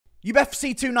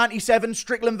UFC 297,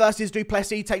 Strickland versus Du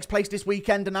Plessis takes place this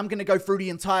weekend, and I'm going to go through the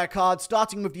entire card,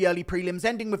 starting with the early prelims,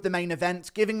 ending with the main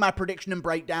event, giving my prediction and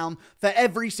breakdown for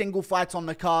every single fight on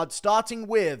the card, starting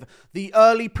with the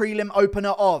early prelim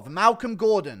opener of Malcolm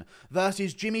Gordon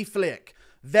versus Jimmy Flick.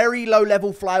 Very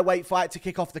low-level flyweight fight to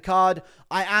kick off the card.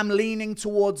 I am leaning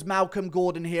towards Malcolm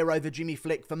Gordon here over Jimmy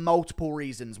Flick for multiple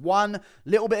reasons. One,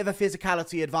 little bit of a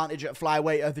physicality advantage at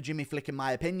flyweight over Jimmy Flick, in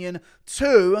my opinion.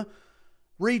 Two,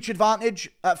 reach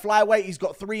advantage at flyweight. He's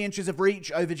got 3 inches of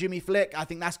reach over Jimmy Flick. I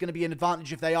think that's going to be an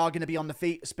advantage if they are going to be on the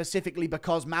feet, specifically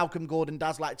because Malcolm Gordon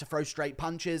does like to throw straight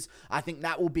punches. I think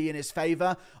that will be in his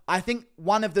favor. I think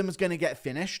one of them is going to get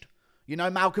finished. You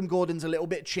know, Malcolm Gordon's a little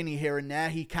bit chinny here and there.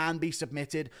 He can be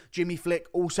submitted. Jimmy Flick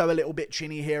also a little bit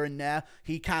chinny here and there.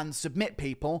 He can submit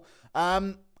people.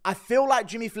 I feel like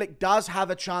Jimmy Flick does have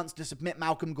a chance to submit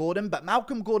Malcolm Gordon, but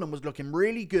Malcolm Gordon was looking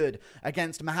really good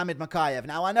against Muhammad Mokaev.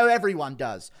 Now, I know everyone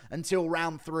does until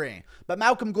round 3, but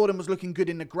Malcolm Gordon was looking good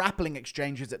in the grappling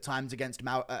exchanges at times against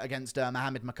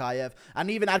Muhammad Mokaev,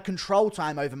 and even had control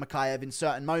time over Mokaev in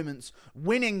certain moments,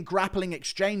 winning grappling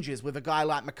exchanges with a guy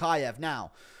like Mokaev.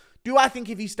 Now, do I think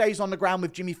if he stays on the ground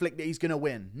with Jimmy Flick that he's going to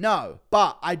win? No,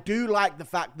 but I do like the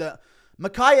fact that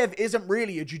Mokaev isn't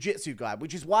really a jiu-jitsu guy,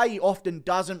 which is why he often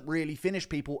doesn't really finish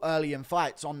people early in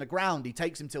fights on the ground. He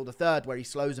takes him till the 3rd where he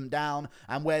slows them down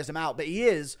and wears them out, but he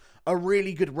is a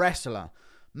really good wrestler.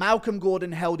 Malcolm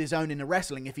Gordon held his own in the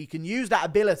wrestling. If he can use that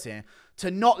ability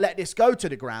to not let this go to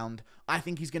the ground, I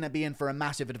think he's going to be in for a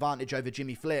massive advantage over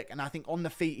Jimmy Flick. And I think on the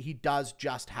feet, he does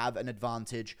just have an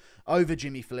advantage over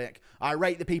Jimmy Flick. I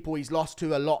rate the people he's lost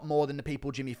to a lot more than the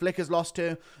people Jimmy Flick has lost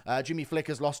to. Jimmy Flick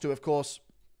has lost to, of course,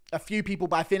 a few people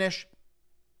by finish.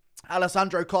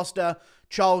 Alessandro Costa,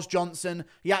 Charles Johnson.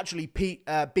 He actually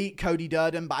beat Cody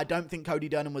Durden, but I don't think Cody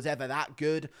Durden was ever that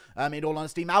good, in all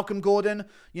honesty. Malcolm Gordon,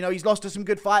 you know, he's lost to some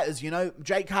good fighters, you know.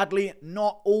 Jake Hadley,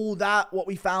 not all that, what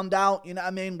we found out, you know what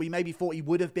I mean? We maybe thought he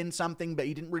would have been something, but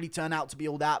he didn't really turn out to be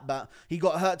all that, but he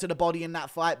got hurt to the body in that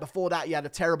fight. Before that, he had a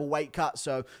terrible weight cut,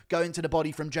 so going to the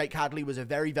body from Jake Hadley was a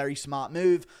very, very smart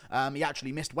move. He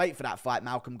actually missed weight for that fight,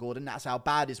 Malcolm Gordon. That's how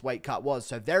bad his weight cut was,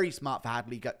 so very smart for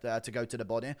Hadley to go to the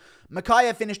body.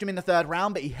 Mokaev finished him in the 3rd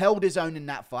round, but he held his own in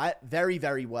that fight very,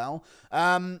 very well.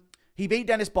 He beat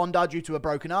Dennis Bondar due to a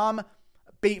broken arm,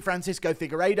 beat Francisco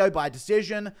Figueiredo by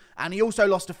decision, and he also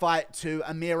lost a fight to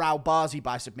Amir Al-Bazi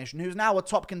by submission, who's now a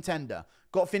top contender.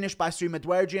 Got finished by Suma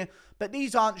Dwerge, but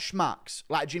these aren't schmucks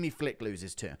like Jimmy Flick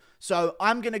loses to. So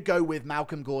I'm going to go with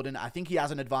Malcolm Gordon. I think he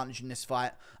has an advantage in this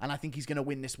fight, and I think he's going to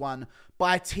win this one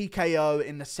by TKO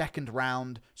in the 2nd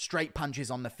round. Straight punches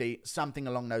on the feet, something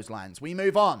along those lines. We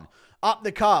move on. Up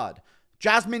the card,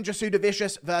 Jasmine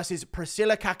Jasudavicius versus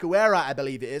Priscila Cachoeira, I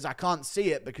believe it is. I can't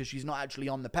see it because she's not actually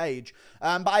on the page.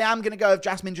 But I am going to go with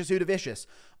Jasmine Jasudavicius.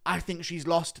 I think she's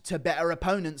lost to better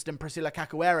opponents than Priscila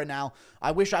Cachoeira now. I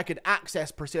wish I could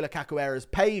access Priscila Cachoeira's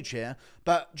page here,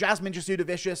 but Jasmine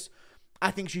Jasudavicius,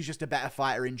 I think she's just a better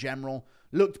fighter in general.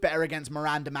 Looked better against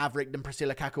Miranda Maverick than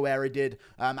Priscila Cachoeira did.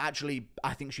 Actually,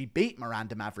 I think she beat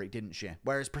Miranda Maverick, didn't she?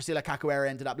 Whereas Priscila Cachoeira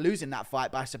ended up losing that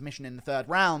fight by submission in the 3rd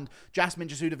round. Jasmine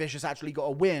Jasudavicius actually got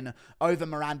a win over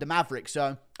Miranda Maverick.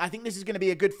 So I think this is going to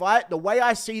be a good fight. The way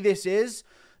I see this is,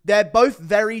 they're both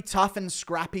very tough and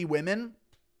scrappy women.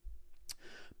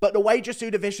 But the way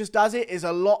Jasudavicius does it is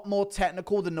a lot more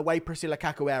technical than the way Priscila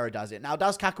Cachoeira does it. Now,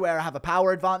 does Cachoeira have a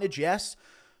power advantage? Yes.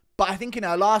 But I think in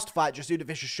her last fight,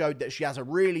 Jasudavicius showed that she has a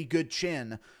really good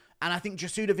chin. And I think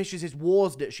Jasudavicius's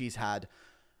wars that she's had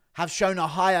have shown a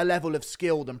higher level of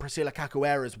skill than Priscila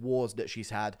Cachoeira's wars that she's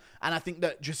had. And I think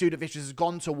that Jasudavicius has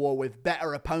gone to war with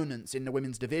better opponents in the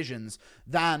women's divisions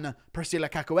than Priscila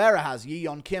Cachoeira has.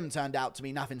 Yeon Kim turned out to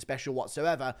be nothing special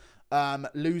whatsoever,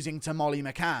 losing to Molly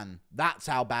McCann. That's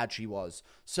how bad she was.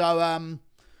 So,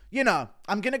 you know,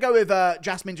 I'm going to go with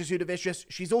Jasmine Jasudavicius.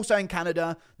 She's also in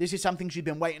Canada. This is something she's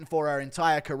been waiting for her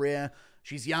entire career.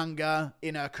 She's younger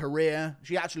in her career.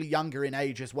 She's actually younger in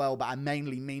age as well, but I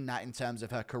mainly mean that in terms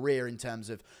of her career, in terms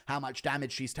of how much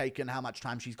damage she's taken, how much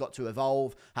time she's got to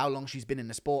evolve, how long she's been in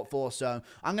the sport for. So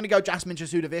I'm going to go Jasmine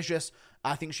Jasudavicius.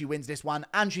 I think she wins this one,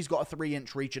 and she's got a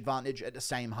 3-inch reach advantage at the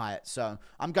same height. So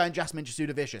I'm going Jasmine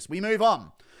Jasudavicius. We move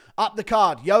on. Up the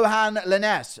card, Yohan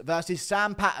Lainesse versus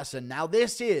Sam Patterson. Now,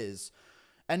 this is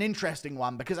an interesting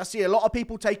one because I see a lot of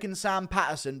people taking Sam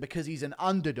Patterson because he's an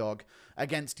underdog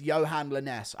against Yohan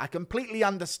Lainesse. I completely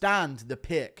understand the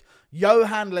pick.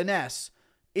 Yohan Lainesse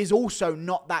is also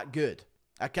not that good,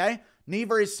 okay?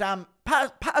 Neither is Sam.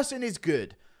 Patterson is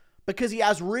good because he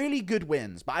has really good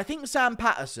wins, but I think Sam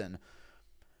Patterson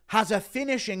has a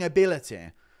finishing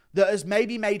ability that has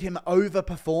maybe made him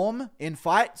overperform in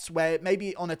fights where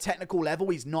maybe on a technical level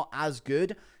he's not as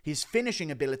good. His finishing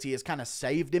ability has kind of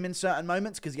saved him in certain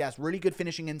moments because he has really good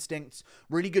finishing instincts,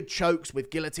 really good chokes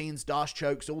with guillotines, dash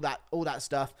chokes, all that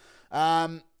stuff.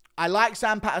 I like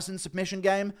Sam Patterson's submission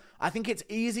game. I think it's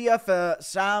easier for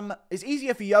Yohan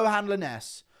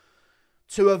Lainesse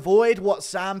to avoid what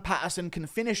Sam Patterson can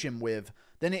finish him with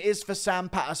than it is for Sam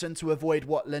Patterson to avoid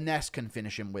what Lainesse can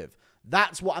finish him with.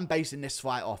 That's what I'm basing this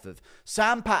fight off of.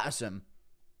 Sam Patterson,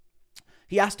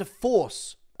 he has to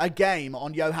force a game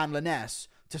on Yohan Lainesse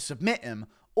to submit him,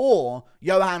 or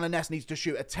Yohan Lainesse needs to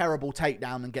shoot a terrible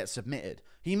takedown and get submitted.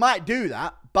 He might do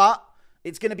that, but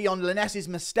it's going to be on Lainesse's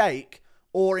mistake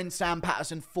or in Sam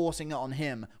Patterson forcing it on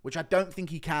him, which I don't think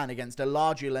he can against a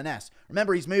larger Lainesse.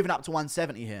 Remember, he's moving up to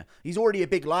 170 here. He's already a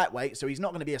big lightweight, so he's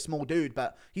not going to be a small dude,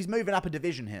 but he's moving up a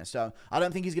division here, so I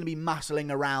don't think he's going to be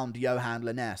muscling around Yohan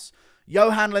Lainesse.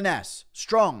 Yohan Lainesse,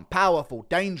 strong, powerful,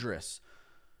 dangerous.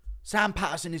 Sam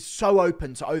Patterson is so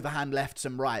open to overhand lefts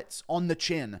and rights, on the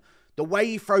chin. The way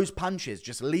he throws punches,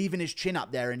 just leaving his chin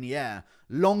up there in the air.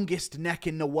 Longest neck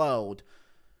in the world.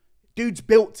 Dude's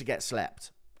built to get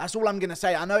slept. That's all I'm going to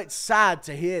say. I know it's sad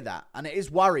to hear that, and it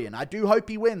is worrying. I do hope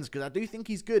he wins, because I do think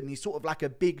he's good, and he's sort of like a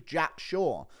big Jack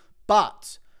Shaw.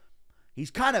 But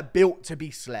he's kind of built to be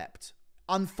slept,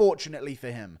 unfortunately for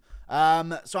him. So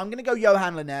I'm going to go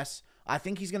Yohan Lainesse. I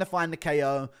think he's going to find the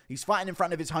KO. He's fighting in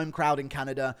front of his home crowd in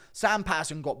Canada. Sam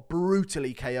Patterson got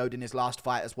brutally KO'd in his last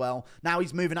fight as well. Now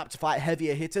he's moving up to fight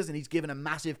heavier hitters, and he's given a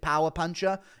massive power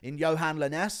puncher in Yohan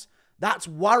Lainesse. That's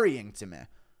worrying to me.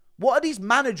 What are these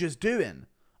managers doing?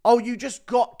 Oh, you just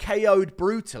got KO'd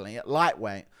brutally at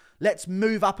lightweight. Let's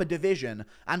move up a division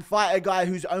and fight a guy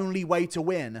whose only way to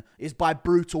win is by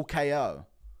brutal KO.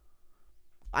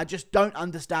 I just don't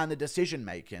understand the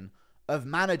decision-making of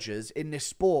managers in this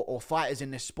sport or fighters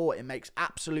in this sport. It makes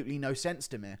absolutely no sense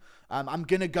to me. I'm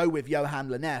going to go with Yohan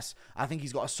Lainesse. I think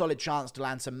he's got a solid chance to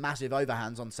land some massive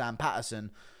overhands on Sam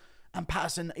Patterson. And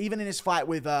Patterson, even in his fight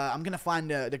with, I'm going to find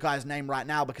the guy's name right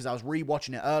now because I was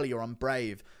rewatching it earlier on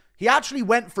Brave. He actually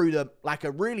went through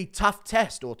a really tough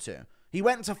test or two. He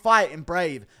went to fight in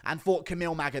Brave and fought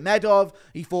Kamil Magomedov.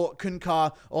 He fought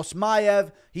Kunkar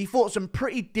Osmayev. He fought some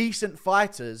pretty decent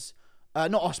fighters.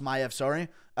 Not Osmayev, sorry.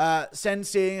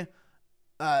 Sensei.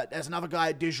 There's another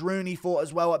guy, Jourdain, he fought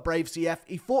as well at Brave CF.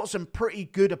 He fought some pretty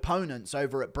good opponents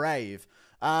over at Brave.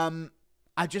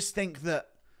 I just think that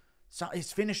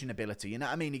his finishing ability, you know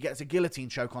what I mean? He gets a guillotine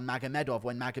choke on Magomedov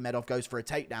when Magomedov goes for a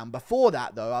takedown. Before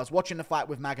that, though, I was watching the fight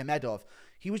with Magomedov.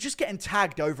 He was just getting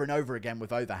tagged over and over again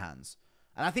with overhands.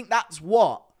 And I think that's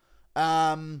what...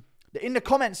 in the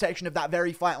comment section of that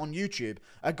very fight on YouTube,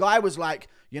 a guy was like,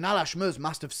 Yanal Ashmuz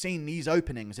must have seen these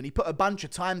openings, and he put a bunch of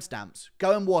timestamps.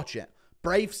 Go and watch it.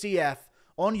 Brave CF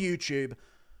on YouTube.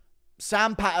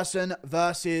 Sam Patterson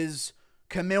versus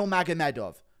Kamil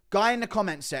Magomedov. Guy in the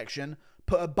comment section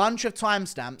put a bunch of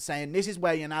timestamps saying this is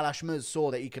where Yanal Ashmuz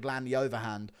saw that he could land the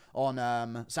overhand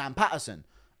on Sam Patterson.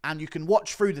 And you can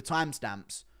watch through the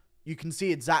timestamps. You can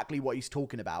see exactly what he's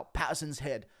talking about. Patterson's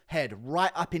head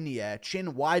right up in the air,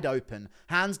 chin wide open,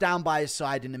 hands down by his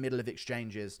side in the middle of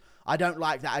exchanges. I don't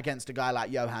like that against a guy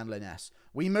like Yohan Lainesse.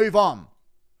 We move on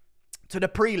to the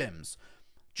prelims.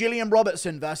 Gillian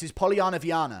Robertson versus Polyana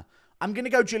Viana. I'm going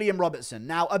to go Gillian Robertson.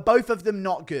 Now, are both of them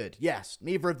not good? Yes,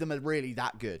 neither of them are really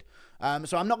that good.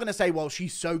 So I'm not going to say, well,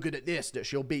 she's so good at this that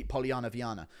she'll beat Polyana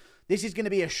Viana. This is going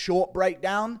to be a short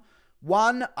breakdown.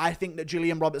 One, I think that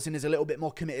Gillian Robertson is a little bit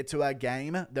more committed to her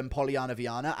game than Polyana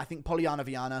Viana. I think Polyana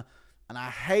Viana, and I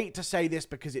hate to say this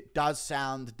because it does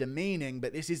sound demeaning,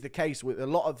 but this is the case with a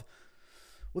lot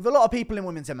of people in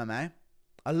women's MMA,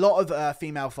 a lot of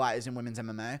female fighters in women's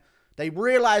MMA. They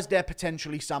realize they're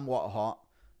potentially somewhat hot.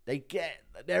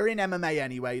 They're in MMA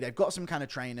anyway. They've got some kind of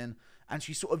training, and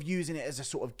she's sort of using it as a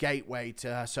sort of gateway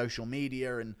to her social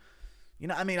media. And you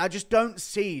know what I mean? I just don't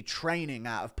see training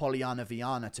out of Polyana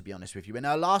Viana, to be honest with you. In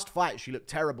her last fight, she looked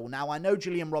terrible. Now, I know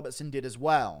Gillian Robertson did as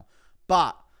well.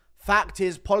 But fact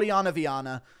is, Polyana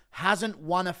Viana hasn't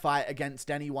won a fight against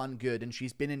anyone good, and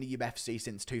she's been in the UFC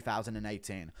since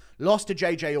 2018. Lost to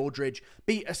JJ Aldridge,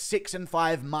 beat a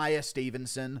 6-5 Maya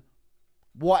Stevenson.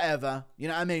 Whatever, you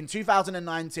know what I mean?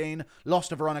 2019,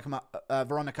 lost to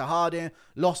Veronica Hardy,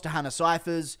 lost to Hannah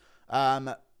Cyphers,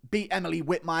 beat Emily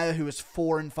Whitmire, who was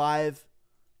 4-5.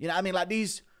 You know what I mean? Like,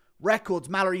 these records,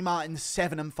 Mallory Martin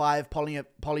 7-5,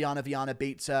 Polyana Viana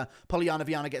beats her. Polyana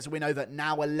Viana gets a win over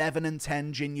now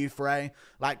 11-10 Jin Yu Frey.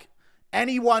 Like,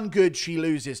 Anyone good she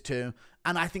loses to.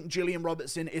 And I think Gillian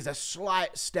Robertson is a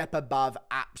slight step above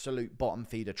absolute bottom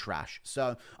feeder trash.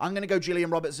 So I'm going to go Gillian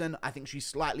Robertson. I think she's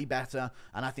slightly better.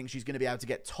 And I think she's going to be able to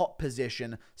get top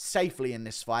position safely in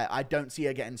this fight. I don't see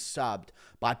her getting subbed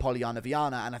by Polyana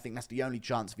Viana. And I think that's the only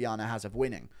chance Viana has of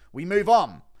winning. We move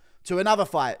on to another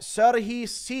fight. Serhiy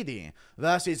Sidey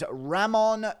versus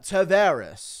Ramon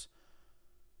Taveras.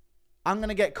 I'm going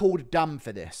to get called dumb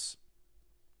for this.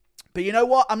 But you know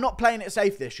what? I'm not playing it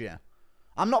safe this year.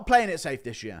 I'm not playing it safe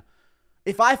this year.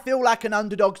 If I feel like an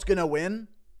underdog's going to win,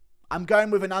 I'm going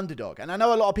with an underdog. And I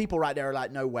know a lot of people right there are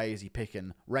like, no way is he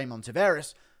picking Ramon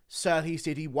Taveras. Serhiy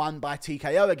Sidey won by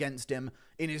TKO against him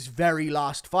in his very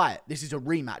last fight. This is a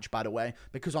rematch, by the way,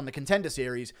 because on the Contender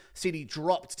Series, Sidey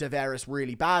dropped Taveras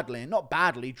really badly. Not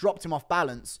badly, dropped him off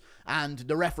balance, and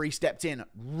the referee stepped in.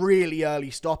 Really early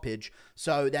stoppage,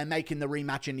 so they're making the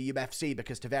rematch in the UFC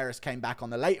because Taveras came back on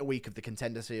the later week of the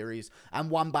Contender Series and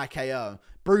won by KO.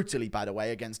 Brutally, by the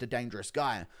way, against a dangerous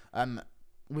guy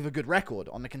with a good record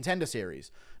on the Contender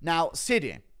Series. Now,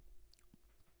 Sidey.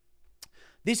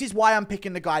 This is why I'm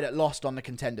picking the guy that lost on the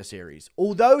Contender Series.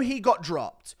 Although he got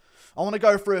dropped, I want to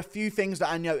go through a few things that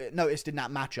I noticed in that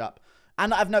matchup,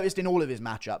 and that I've noticed in all of his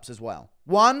matchups as well.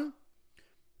 One,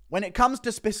 when it comes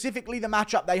to specifically the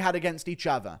matchup they had against each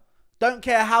other, don't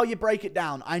care how you break it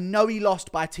down. I know he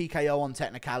lost by TKO on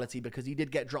technicality because he did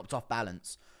get dropped off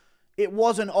balance. It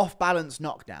was an off-balance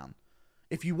knockdown.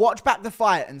 If you watch back the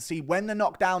fight and see when the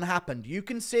knockdown happened, you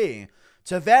can see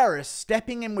Taveras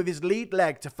stepping in with his lead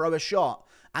leg to throw a shot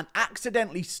and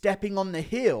accidentally stepping on the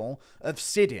heel of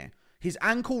Sidey. His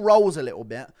ankle rolls a little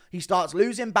bit. He starts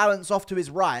losing balance off to his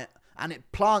right, and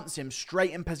it plants him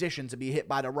straight in position to be hit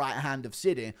by the right hand of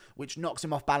Sidey, which knocks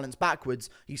him off balance backwards.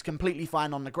 He's completely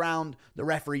fine on the ground. The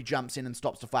referee jumps in and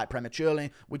stops the fight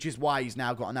prematurely, which is why he's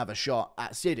now got another shot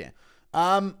at Sidey.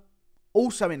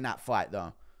 Also in that fight,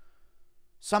 though,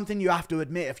 something you have to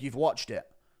admit if you've watched it,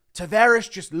 Taveras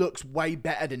just looks way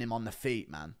better than him on the feet,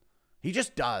 man. He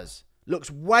just does.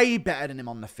 Looks way better than him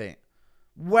on the feet.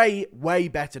 Way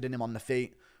better than him on the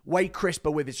feet. Way crisper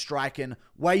with his striking.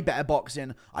 Way better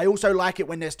boxing. I also like it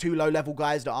when there's two low-level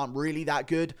guys that aren't really that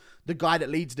good. The guy that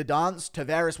leads the dance,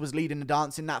 Taveras was leading the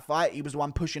dance in that fight. He was the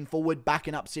one pushing forward,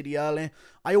 backing up Sidey early.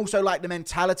 I also like the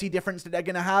mentality difference that they're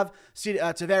going to have.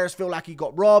 Taveras feel like he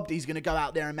got robbed. He's going to go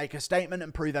out there and make a statement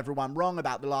and prove everyone wrong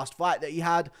about the last fight that he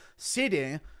had.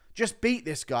 Sidey just beat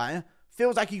this guy.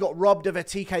 Feels like he got robbed of a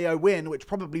TKO win, which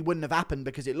probably wouldn't have happened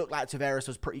because it looked like Taveras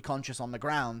was pretty conscious on the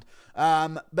ground.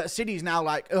 But Sidey's now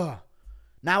like, ugh,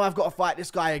 now I've got to fight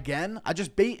this guy again. I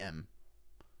just beat him.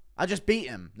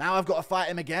 Now I've got to fight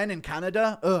him again in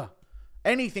Canada. Ugh.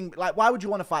 Anything, like, why would you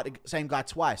want to fight the same guy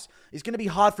twice? It's going to be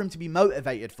hard for him to be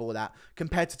motivated for that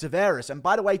compared to Taveras. And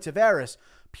by the way, Taveras,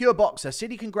 pure boxer.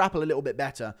 Sidey can grapple a little bit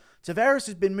better. Taveras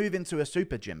has been moving to a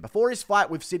super gym. Before his fight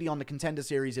with Sidey on the Contender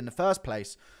Series in the first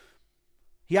place,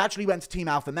 he actually went to Team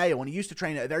Alpha Male, and he used to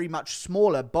train at a very much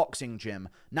smaller boxing gym.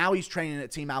 Now he's training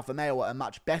at Team Alpha Male at a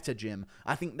much better gym.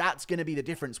 I think that's going to be the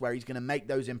difference where he's going to make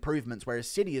those improvements, whereas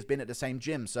Sidey has been at the same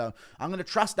gym. So I'm going to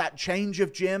trust that change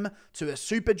of gym to a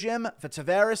super gym for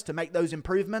Taveras to make those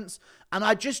improvements. And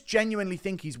I just genuinely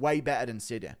think he's way better than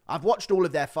Sidey. I've watched all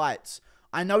of their fights.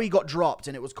 I know he got dropped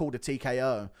and it was called a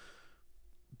TKO,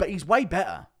 but he's way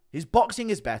better. His boxing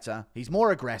is better. He's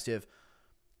more aggressive.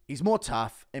 He's more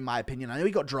tough, in my opinion. I know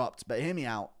he got dropped, but hear me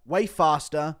out. Way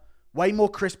faster, way more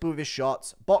crisp with his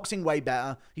shots. Boxing way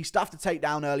better. He stuffed a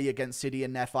takedown early against Sidey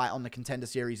in their fight on the Contender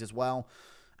Series as well.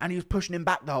 And he was pushing him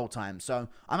back the whole time. So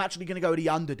I'm actually going to go with the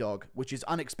underdog, which is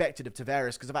unexpected of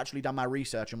Taveras because I've actually done my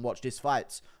research and watched his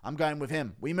fights. I'm going with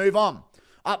him. We move on.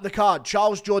 Up the card,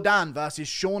 Charles Jourdain versus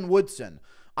Sean Woodson.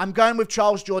 I'm going with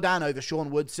Charles Jourdain over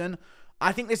Sean Woodson.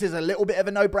 I think this is a little bit of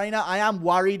a no-brainer. I am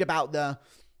worried about the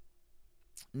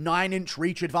 9-inch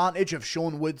reach advantage of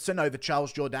Sean Woodson over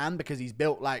Charles Jourdain because he's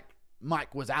built like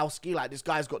Mike Wazowski. Like, this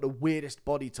guy's got the weirdest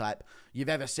body type you've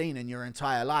ever seen in your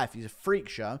entire life. He's a freak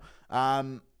show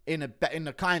in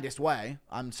the kindest way.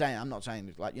 I'm not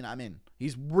saying, like, you know what I mean?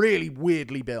 He's really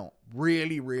weirdly built.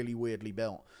 Really weirdly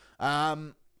built.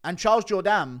 And Charles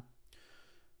Jourdain,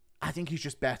 I think he's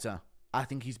just better. I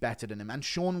think he's better than him. And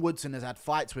Sean Woodson has had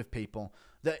fights with people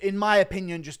that, in my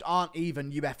opinion, just aren't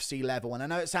even UFC level. And I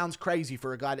know it sounds crazy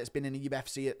for a guy that's been in the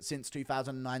UFC since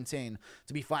 2019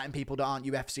 to be fighting people that aren't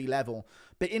UFC level.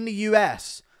 But in the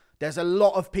US, there's a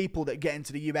lot of people that get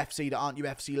into the UFC that aren't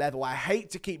UFC level. I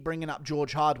hate to keep bringing up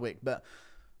George Hardwick, but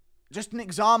just an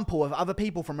example of other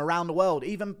people from around the world.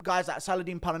 Even guys like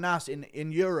Saladin Parnasse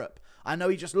in Europe. I know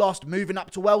he just lost moving up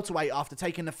to welterweight after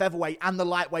taking the featherweight and the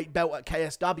lightweight belt at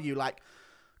KSW. Like,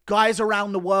 Guys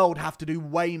around the world have to do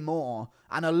way more.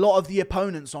 And a lot of the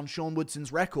opponents on Sean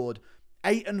Woodson's record,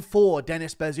 8-4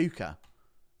 Denis Bazooka.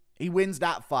 He wins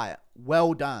that fight.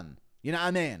 Well done. You know what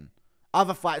I mean?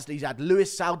 Other fights that he's had,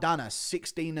 Luis Saldana,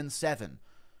 16-7.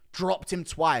 Dropped him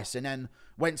twice and then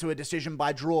went to a decision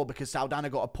by draw because Saldana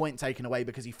got a point taken away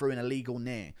because he threw an illegal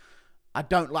knee. I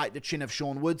don't like the chin of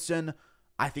Sean Woodson.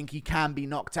 I think he can be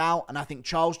knocked out. And I think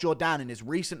Charles Jourdain in his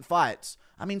recent fights,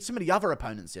 I mean, some of the other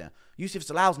opponents here, Yusuf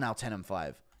Salau's now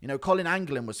 10-5. You know, Colin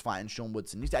Anglin was fighting Sean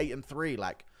Woodson. He's 8-3.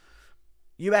 Like,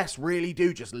 US really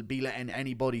do just be letting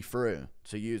anybody through,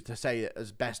 to say it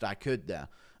as best I could there.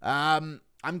 I'm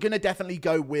going to definitely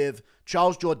go with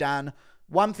Charles Jourdain.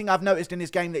 One thing I've noticed in his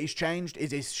game that he's changed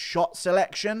is his shot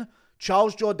selection.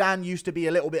 Charles Jourdain used to be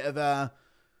a little bit of a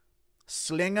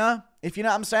slinger, if you know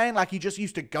what I'm saying. Like, he just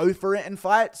used to go for it in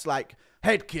fights, like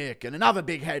head kick and another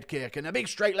big head kick and a big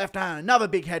straight left hand, another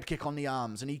big head kick on the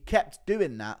arms. And he kept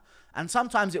doing that. And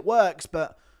sometimes it works,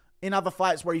 but in other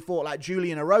fights where he fought like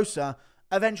Julian Erosa,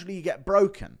 eventually you get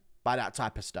broken by that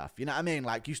type of stuff. You know what I mean?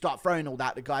 Like, you start throwing all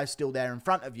that, the guy's still there in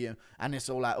front of you, and it's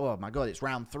all like, oh my God, it's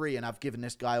round 3, and I've given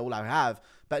this guy all I have.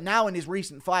 But now in his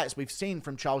recent fights, we've seen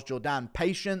from Charles Jourdain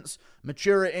patience,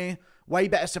 maturity, way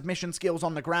better submission skills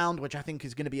on the ground, which I think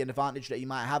is going to be an advantage that he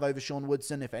might have over Sean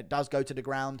Woodson if it does go to the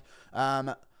ground.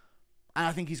 And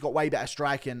I think he's got way better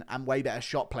striking and way better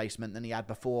shot placement than he had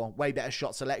before. Way better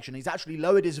shot selection. He's actually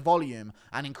lowered his volume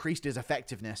and increased his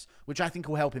effectiveness, which I think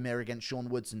will help him here against Sean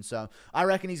Woodson. So I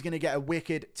reckon he's going to get a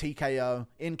wicked TKO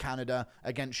in Canada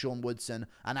against Sean Woodson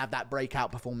and have that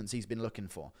breakout performance he's been looking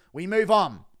for. We move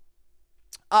on.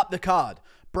 Up the card,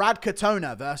 Brad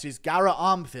Katona versus Garret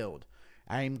Armfield.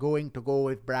 I'm going to go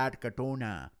with Brad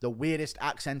Katona, the weirdest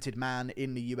accented man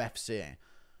in the UFC.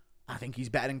 I think he's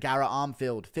better than Garret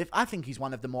Armfield. I think he's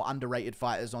one of the more underrated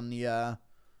fighters on the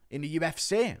in the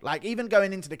UFC. Like, even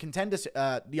going into the contenders,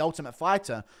 the Ultimate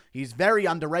Fighter, he's very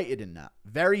underrated in that.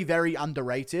 Very, very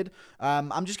underrated.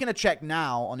 I'm just going to check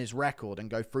now on his record and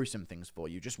go through some things for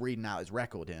you. Just reading out his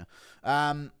record here.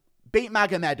 Beat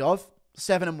Magomedov,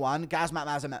 7-1.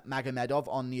 Gazmat Magomedov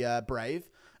on the Brave.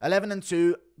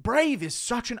 11-2. Brave is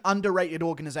such an underrated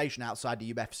organization outside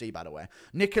the UFC, by the way.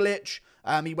 Nikolic,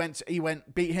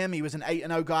 beat him. He was an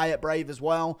 8-0 guy at Brave as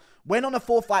well. Went on a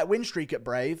 4-fight win streak at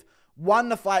Brave. Won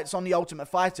the fights on the Ultimate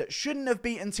Fighter. Shouldn't have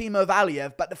beaten Timo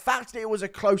Valiev, but the fact that it was a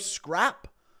close scrap,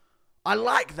 I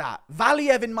like that.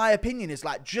 Valiev, in my opinion, is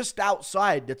like just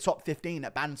outside the top 15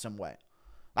 at bantamweight.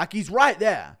 Like, he's right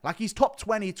there. Like, he's top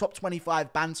 20, top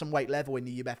 25 bantamweight level in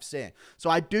the UFC. So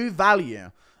I do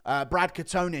value Brad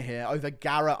Katona here over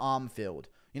Garret Armfield.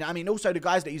 You know what I mean? Also, the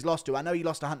guys that he's lost to. I know he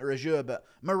lost to Hunter Azure, but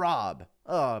Merab.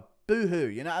 Oh, boo-hoo.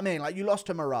 You know what I mean? Like, you lost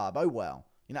to Merab. Oh, well.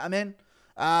 You know what I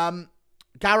mean?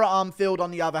 Garret Armfield,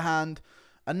 on the other hand,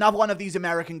 another one of these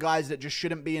American guys that just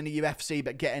shouldn't be in the UFC,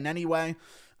 but get in anyway.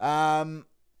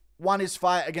 Won his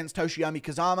fight against Toshiomi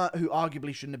Kazama, who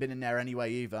arguably shouldn't have been in there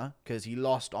anyway either, because he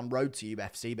lost on road to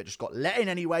UFC, but just got let in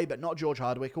anyway, but not George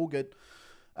Hardwick. All good.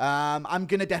 I'm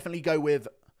going to definitely go with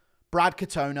Brad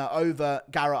Katona over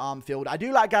Garret Armfield. I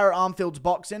do like Garret Armfield's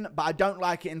boxing, but I don't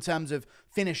like it in terms of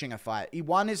finishing a fight. He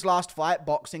won his last fight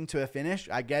boxing to a finish.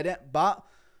 I get it, but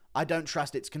I don't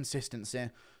trust its consistency.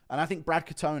 And I think Brad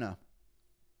Katona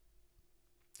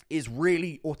is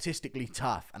really autistically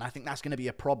tough, and I think that's going to be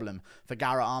a problem for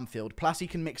Garret Armfield. Plus, he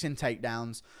can mix in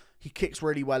takedowns. He kicks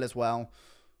really well as well.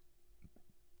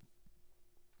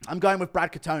 I'm going with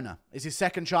Brad Katona. It's his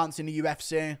second chance in the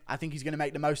UFC. I think he's going to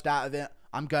make the most out of it.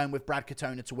 I'm going with Brad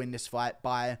Katona to win this fight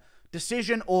by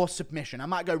decision or submission. I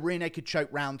might go rear naked choke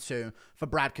round 2 for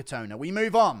Brad Katona. We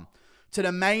move on to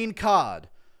the main card.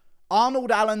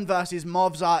 Arnold Allen versus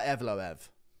Movsar Evloev.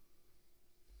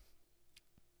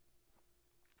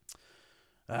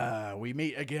 We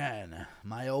meet again,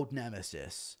 my old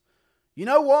nemesis. You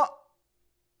know what?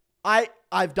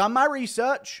 I've done my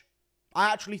research.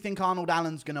 I actually think Arnold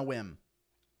Allen's going to win.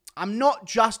 I'm not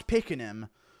just picking him.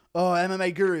 Oh,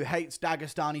 MMA Guru hates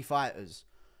Dagestani fighters.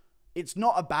 It's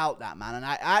not about that, man. And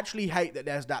I actually hate that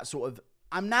there's that sort of...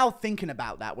 I'm now thinking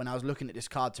about that when I was looking at this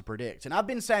card to predict. And I've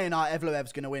been saying,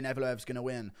 Evloev's going to win, Evloev's going to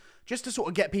win. Just to sort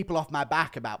of get people off my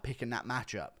back about picking that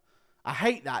matchup. I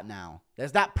hate that now.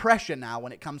 There's that pressure now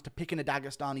when it comes to picking a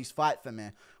Dagestani's fight for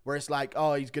me. Where it's like,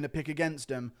 oh, he's going to pick against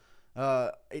him.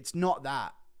 It's not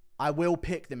that. I will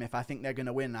pick them if I think they're going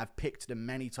to win. I've picked them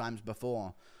many times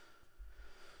before.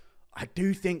 I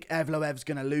do think Evloev's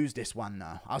going to lose this one,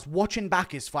 though. I was watching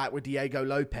back his fight with Diego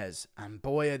Lopez, and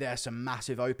boy, are there some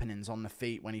massive openings on the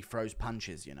feet when he throws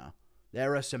punches, you know.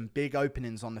 There are some big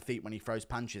openings on the feet when he throws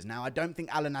punches. Now, I don't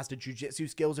think Allen has the jiu-jitsu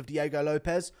skills of Diego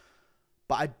Lopez,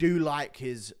 but I do like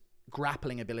his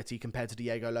grappling ability compared to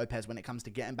Diego Lopez when it comes to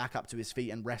getting back up to his feet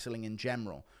and wrestling in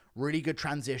general. Really good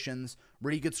transitions,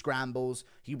 really good scrambles.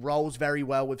 He rolls very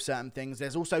well with certain things.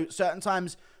 There's also certain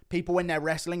times people, when they're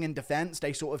wrestling in defense,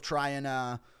 they sort of try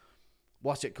and,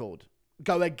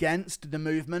 go against the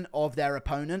movement of their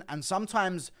opponent. And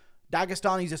sometimes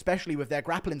Dagestanis, especially with their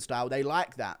grappling style, they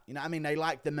like that. You know what I mean? They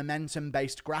like the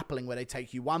momentum-based grappling where they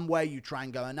take you one way, you try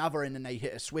and go another, and then they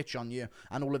hit a switch on you,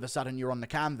 and all of a sudden you're on the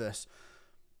canvas.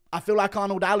 I feel like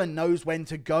Arnold Allen knows when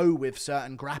to go with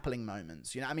certain grappling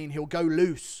moments. You know what I mean? He'll go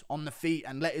loose on the feet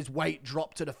and let his weight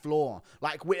drop to the floor,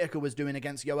 like Whitaker was doing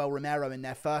against Yoel Romero in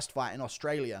their first fight in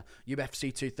Australia,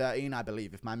 UFC 213, I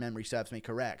believe, if my memory serves me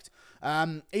correct.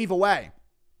 Either way,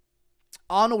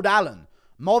 Arnold Allen,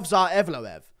 Movsar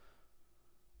Evloev.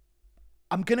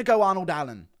 I'm going to go Arnold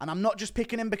Allen. And I'm not just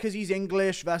picking him because he's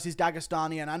English versus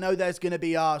Dagestani. And I know there's going to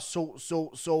be salt,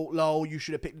 lol. You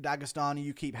should have picked the Dagestani.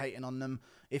 You keep hating on them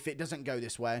if it doesn't go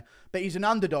this way. But he's an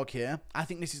underdog here. I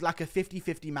think this is like a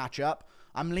 50-50 matchup.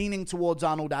 I'm leaning towards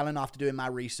Arnold Allen after doing my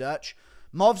research.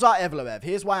 Movsar Evloev.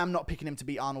 Here's why I'm not picking him to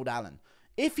beat Arnold Allen.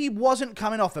 If he wasn't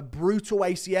coming off a brutal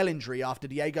ACL injury after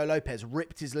Diego Lopez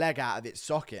ripped his leg out of its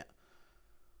socket,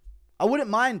 I wouldn't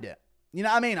mind it. You know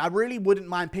what I mean? I really wouldn't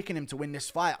mind picking him to win this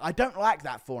fight. I don't like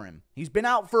that for him. He's been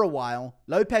out for a while.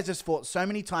 Lopez has fought so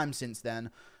many times since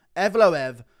then.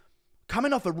 Evloev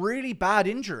coming off a really bad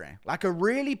injury, like a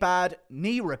really bad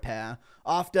knee repair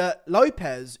after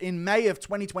Lopez in May of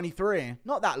 2023,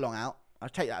 not that long out, I'll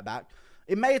take that back.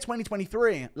 In May of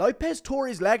 2023, Lopez tore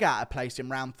his leg out of place in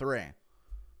round 3.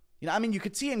 You know what I mean? You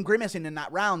could see him grimacing in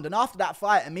that round. And after that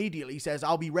fight, immediately he says,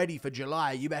 I'll be ready for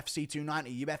July, UFC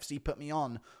 290, UFC put me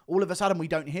on. All of a sudden, we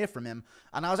don't hear from him.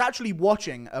 And I was actually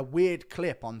watching a weird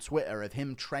clip on Twitter of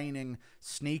him training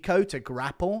Sneeko to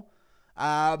grapple.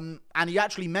 And he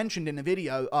actually mentioned in the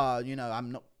video,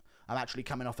 I'm actually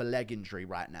coming off a leg injury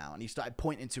right now. And he started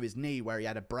pointing to his knee where he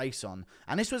had a brace on.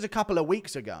 And this was a couple of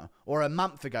weeks ago, or a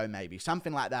month ago maybe,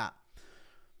 something like that.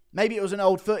 Maybe it was an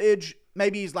old footage.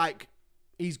 Maybe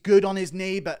he's good on his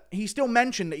knee, but he still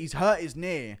mentioned that he's hurt his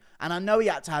knee. And I know he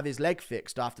had to have his leg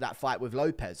fixed after that fight with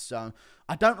Lopez. So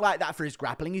I don't like that for his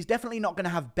grappling. He's definitely not going to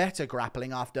have better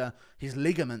grappling after his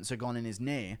ligaments are gone in his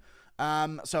knee.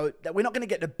 So we're not going to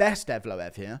get the best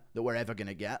Evloev here that we're ever going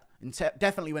to get. And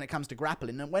definitely when it comes to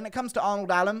grappling. And when it comes to Arnold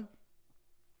Allen,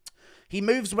 he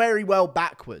moves very well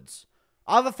backwards.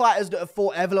 Other fighters that have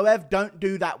fought Evloev don't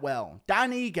do that well.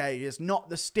 Dan Ige is not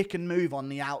the stick and move on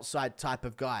the outside type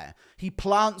of guy. He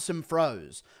plants and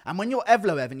throws. And when you're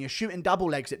Evloev and you're shooting double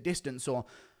legs at distance, or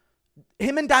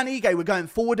him and Dan Ige were going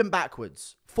forwards and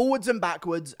backwards,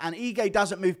 and Ige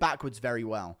doesn't move backwards very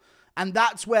well. And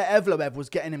that's where Evloev was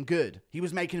getting him good. He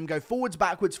was making him go forwards,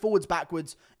 backwards.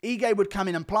 Ige would come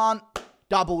in and plant,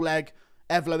 double leg.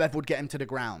 Evloev would get him to the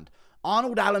ground.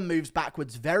 Arnold Allen moves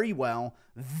backwards very well.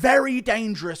 Very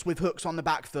dangerous with hooks on the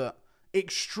back foot.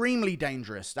 Extremely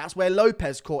dangerous. That's where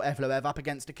Lopez caught Evloev up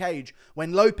against the cage.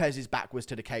 When Lopez's back was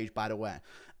to the cage, by the way.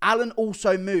 Allen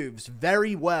also moves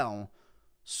very well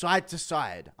side to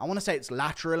side. I want to say it's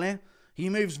laterally. He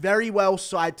moves very well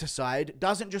side to side.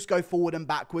 Doesn't just go forward and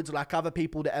backwards like other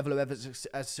people that Evloev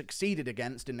has succeeded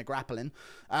against in the grappling.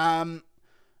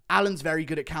 Allen's very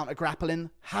good at counter grappling.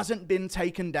 Hasn't been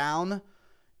taken down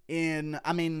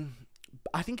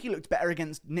I think he looked better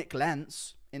against Nick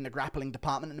Lentz in the grappling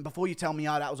department. And before you tell me,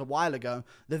 that was a while ago,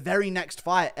 the very next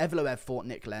fight, Evloev fought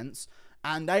Nick Lentz.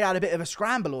 And they had a bit of a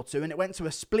scramble or two, and it went to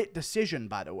a split decision,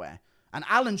 by the way. And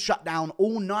Allen shut down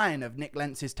all 9 of Nick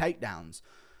Lentz's takedowns.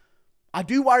 I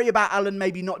do worry about Allen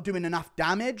maybe not doing enough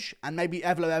damage, and maybe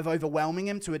Evloev overwhelming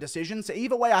him to a decision. So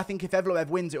either way, I think if Evloev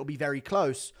wins, it'll be very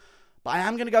close. But I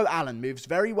am going to go Allen. Moves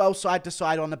very well side to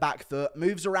side on the back foot.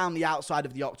 Moves around the outside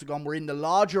of the octagon. We're in the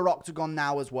larger octagon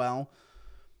now as well.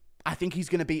 I think he's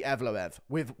going to beat Evloev.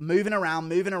 With moving around,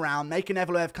 making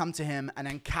Evloev come to him, and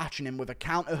then catching him with a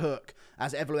counter hook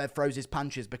as Evloev throws his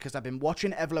punches. Because I've been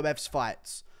watching Evloev's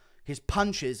fights. His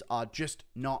punches are just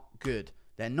not good.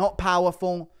 They're not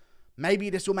powerful.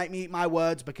 Maybe this will make me eat my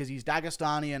words because he's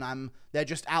Dagestani and they're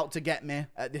just out to get me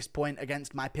at this point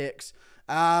against my picks.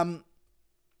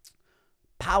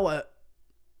 Power,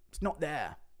 it's not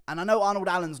there. And I know Arnold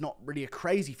Allen's not really a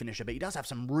crazy finisher, but he does have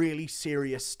some really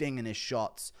serious sting in his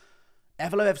shots.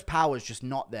 Evloev's power is just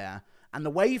not there. And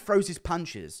the way he throws his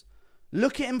punches,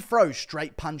 look at him throw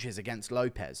straight punches against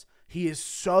Lopez. He is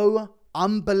so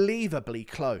unbelievably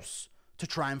close to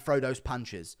try and throw those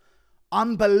punches.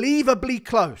 Unbelievably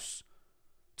close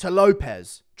to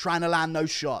Lopez trying to land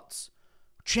those shots.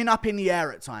 Chin up in the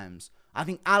air at times. I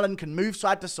think Allen can move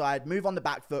side to side, move on the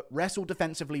back foot, wrestle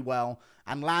defensively well,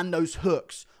 and land those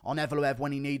hooks on Evloev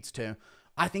when he needs to.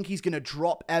 I think he's going to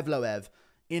drop Evloev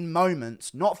in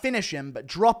moments, not finish him, but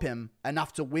drop him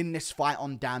enough to win this fight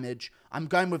on damage. I'm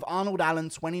going with Arnold Allen,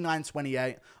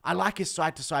 29-28. I like his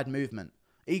side-to-side movement.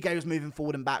 Ige was moving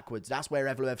forward and backwards. That's where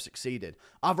Evloev succeeded.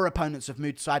 Other opponents have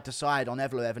moved side to side on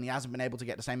Evloev, and he hasn't been able to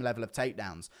get the same level of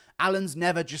takedowns. Allen's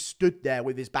never just stood there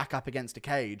with his back up against a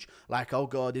cage, like, oh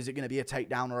God, is it going to be a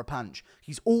takedown or a punch?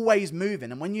 He's always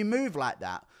moving, and when you move like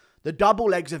that, the double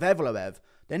legs of Evloev,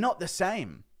 they're not the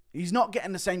same. He's not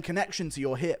getting the same connection to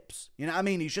your hips. You know what I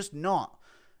mean? He's just not.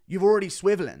 You're already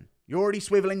swiveling. You're already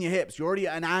swiveling your hips. You're already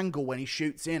at an angle when he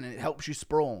shoots in, and it helps you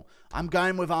sprawl. I'm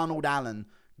going with Arnold Allen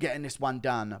getting this one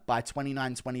done by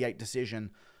 29-28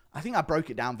 decision. I think I broke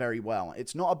it down very well.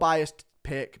 It's not a biased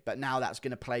pick, but now that's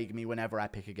going to plague me whenever I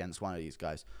pick against one of these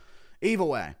guys. Either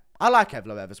way, I like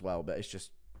Evloev as well, but it's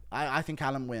just, I think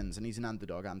Allen wins, and he's an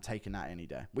underdog. I'm taking that any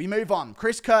day. We move on.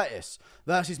 Chris Curtis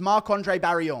versus Marc-Andre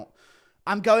Barriault.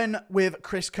 I'm going with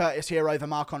Chris Curtis here over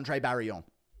Marc-Andre Barriault.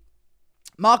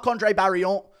 Marc-Andre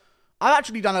Barriault, I've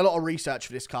actually done a lot of research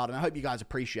for this card, and I hope you guys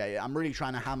appreciate it. I'm really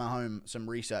trying to hammer home some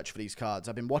research for these cards.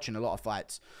 I've been watching a lot of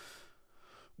fights.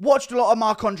 Watched a lot of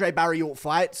Marc-Andre Barriault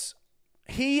fights.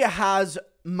 He has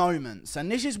moments,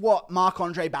 and this is what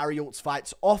Marc-Andre Barriault's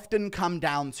fights often come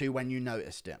down to when you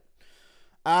noticed it.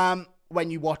 When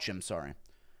you watch him, sorry.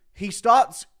 He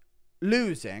starts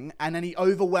losing, and then he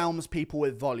overwhelms people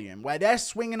with volume. Where they're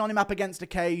swinging on him up against a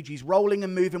cage, he's rolling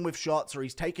and moving with shots, or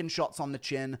he's taking shots on the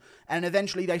chin, and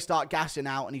eventually they start gassing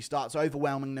out, and he starts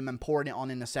overwhelming them and pouring it on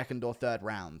in the second or third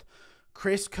round.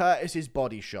 Chris Curtis's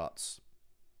body shots.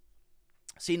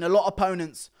 Seen a lot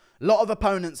of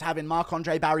opponents having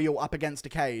Marc-Andre Barriault up against a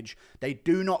cage. They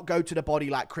do not go to the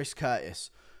body like Chris Curtis.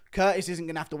 Curtis isn't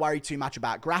going to have to worry too much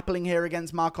about grappling here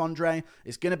against Marc-Andre.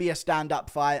 It's going to be a stand-up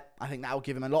fight. I think that will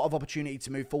give him a lot of opportunity to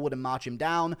move forward and march him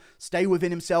down. Stay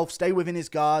within himself. Stay within his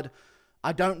guard.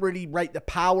 I don't really rate the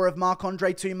power of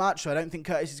Marc-Andre too much, so I don't think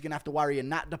Curtis is going to have to worry in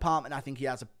that department. I think he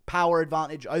has a power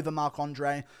advantage over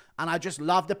Marc-Andre, and I just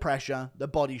love the pressure, the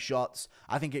body shots.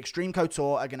 I think Extreme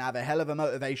Couture are going to have a hell of a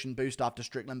motivation boost after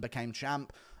Strickland became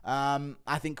champ.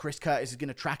 I think Chris Curtis is going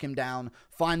to track him down,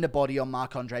 find the body on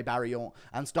Marc-Andre Barriault,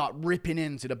 and start ripping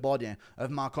into the body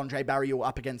of Marc-Andre Barriault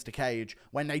up against a cage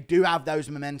when they do have those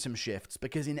momentum shifts.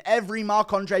 Because in every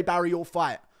Marc-Andre Barriault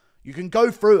fight, you can go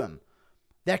through them.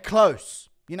 They're close.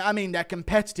 You know what I mean? They're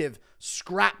competitive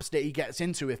scraps that he gets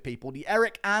into with people. The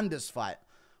Eric Anders fight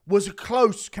was a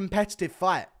close, competitive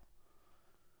fight.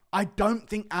 I don't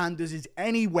think Anders is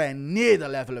anywhere near the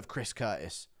level of Chris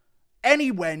Curtis.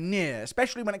 Anywhere near,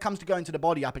 especially when it comes to going to the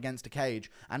body up against a cage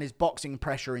and his boxing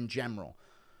pressure in general.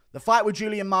 The fight with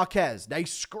Julian Marquez, they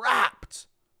scrapped.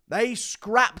 They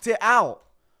scrapped it out.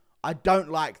 I don't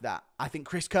like that. I think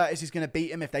Chris Curtis is going to beat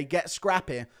him if they get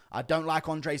scrappy. I don't like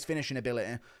Andre's finishing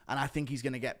ability, and I think he's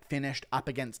going to get finished up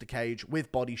against the cage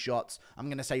with body shots. I'm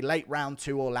going to say late round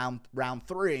 2 or round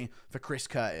 3 for Chris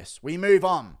Curtis. We move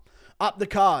on. Up the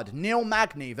card, Neil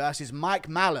Magny versus Mike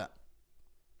Malott.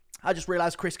 I just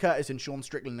realized Chris Curtis and Sean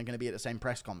Strickland are going to be at the same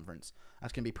press conference.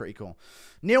 That's going to be pretty cool.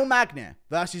 Neil Magny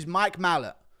versus Mike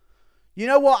Malott. You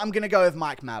know what? I'm going to go with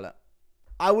Mike Malott.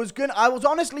 I was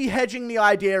honestly hedging the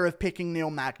idea of picking Neil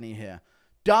Magny here.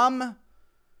 Dumb?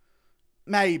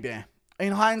 Maybe.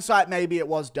 In hindsight, maybe it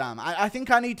was dumb. I think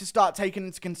I need to start taking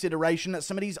into consideration that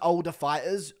some of these older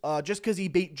fighters, just because he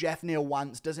beat Jeff Neal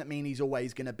once, doesn't mean he's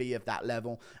always going to be of that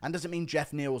level. And doesn't mean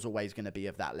Jeff Neal's always going to be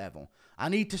of that level. I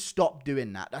need to stop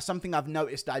doing that. That's something I've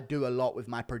noticed I do a lot with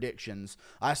my predictions.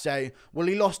 I say, well,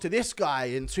 he lost to this guy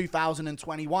in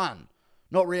 2021.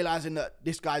 Not realizing that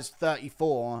this guy's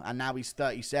 34 and now he's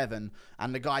 37.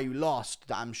 And the guy who lost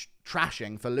that I'm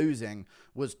trashing for losing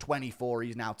was 24.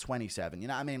 He's now 27. You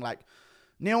know what I mean? Like,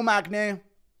 Neil Magny,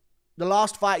 the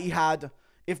last fight he had,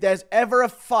 if there's ever a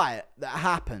fight that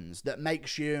happens that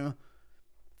makes you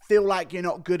feel like you're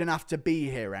not good enough to be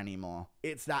here anymore,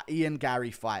 it's that Ian Gary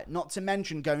fight. Not to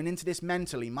mention going into this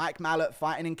mentally, Mike Malott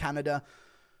fighting in Canada.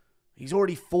 He's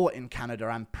already fought in Canada,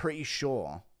 I'm pretty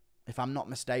sure. If I'm not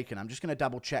mistaken. I'm just going to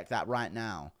double check that right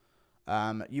now.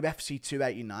 UFC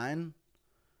 289.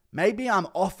 Maybe I'm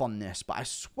off on this, but I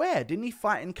swear, didn't he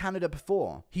fight in Canada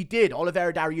before? He did.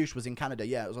 Oliveira Dariush was in Canada.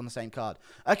 Yeah, it was on the same card.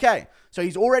 Okay, so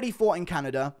he's already fought in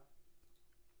Canada.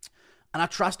 And I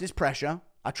trust his pressure.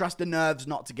 I trust the nerves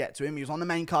not to get to him. He was on the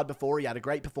main card before. He had a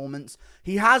great performance.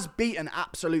 He has beaten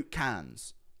absolute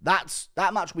cans. That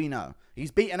much we know.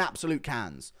 He's beaten absolute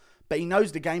cans. But he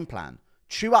knows the game plan.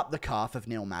 Chew up the calf of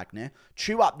Neil Magny.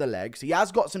 Chew up the legs. He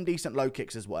has got some decent low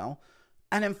kicks as well.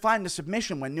 And then find the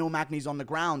submission when Neil Magny's on the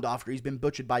ground after he's been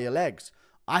butchered by your legs.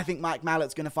 I think Mike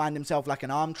Malott's going to find himself like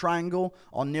an arm triangle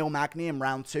on Neil Magny in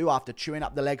round 2 after chewing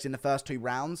up the legs in the first 2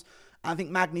 rounds. I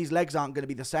think Magny's legs aren't going to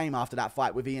be the same after that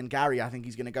fight with Ian Garry. I think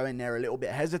he's going to go in there a little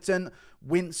bit hesitant,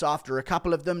 wince after a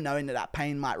couple of them, knowing that that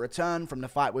pain might return from the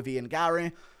fight with Ian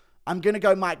Garry. I'm going to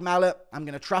go Mike Malott. I'm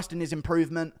going to trust in his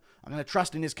improvement. I'm going to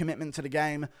trust in his commitment to the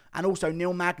game. And also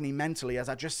Neil Magny mentally, as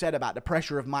I just said about the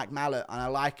pressure of Mike Malott. And I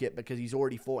like it because he's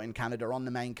already fought in Canada on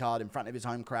the main card in front of his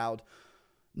home crowd.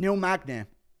 Neil Magny,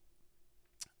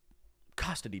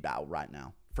 custody battle right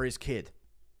now for his kid.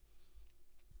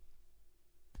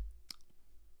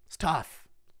 It's tough.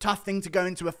 Tough thing to go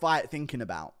into a fight thinking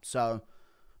about. So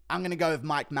I'm going to go with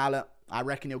Mike Malott. I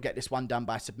reckon he'll get this one done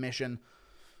by submission.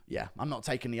 Yeah, I'm not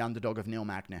taking the underdog of Neil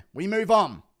Magny. We move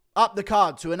on up the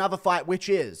card to another fight, which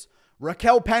is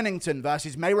Raquel Pennington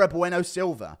versus Mayra Bueno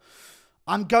Silva.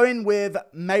 I'm going with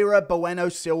Mayra Bueno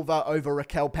Silva over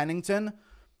Raquel Pennington.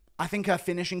 I think her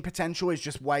finishing potential is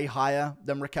just way higher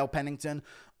than Raquel Pennington.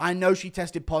 I know she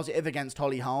tested positive against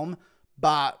Holly Holm,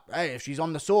 but hey, if she's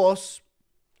on the sauce,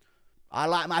 I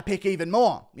like my pick even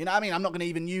more. You know what I mean? I'm not going to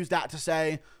even use that to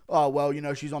say, oh, well, you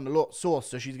know, she's on the sauce,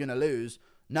 so she's going to lose.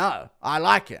 No, I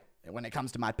like it when it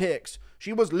comes to my picks.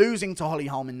 She was losing to Holly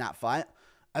Holm in that fight.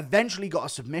 Eventually got a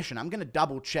submission. I'm going to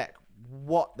double check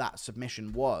what that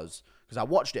submission was because I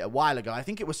watched it a while ago. I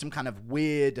think it was some kind of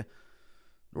weird...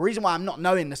 The reason why I'm not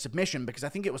knowing the submission, because I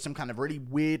think it was some kind of really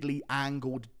weirdly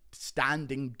angled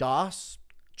standing DAS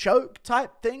choke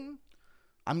type thing.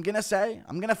 I'm going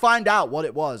to find out what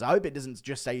it was. I hope it doesn't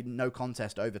just say no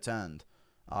contest overturned.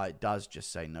 It does just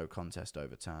say no contest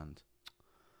overturned.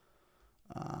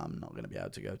 I'm not going to be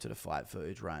able to go to the fight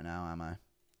footage right now, am I?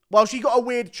 Well, she got a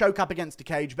weird choke up against the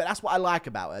cage, but that's what I like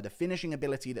about her, the finishing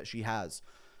ability that she has.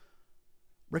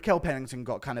 Raquel Pennington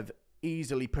got kind of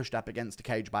easily pushed up against the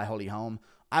cage by Holly Holm.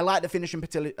 I like the finishing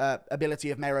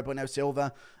ability of Mayra Bueno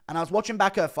Silva. And I was watching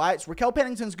back her fights. Raquel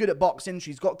Pennington's good at boxing.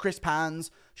 She's got crisp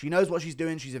hands. She knows what she's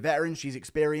doing. She's a veteran. She's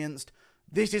experienced.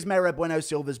 This is Mayra Bueno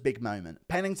Silva's big moment.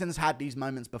 Pennington's had these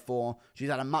moments before. She's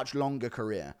had a much longer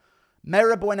career.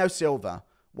 Mayra Bueno Silva,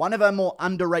 one of her more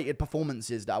underrated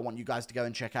performances that I want you guys to go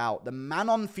and check out. The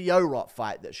Manon Fiorot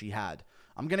fight that she had.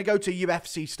 I'm going to go to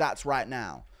UFC stats right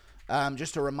now.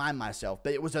 Just to remind myself.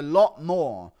 But it was a lot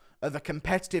more of a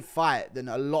competitive fight than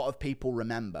a lot of people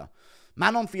remember.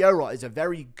 Manon Fiorot is a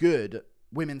very good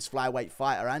women's flyweight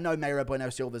fighter. I know Mayra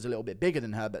Bueno Silva is a little bit bigger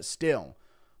than her, but still.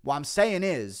 What I'm saying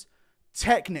is,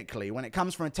 technically, when it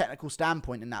comes from a technical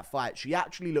standpoint in that fight, she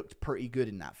actually looked pretty good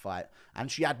in that fight. And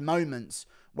she had moments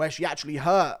where she actually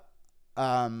hurt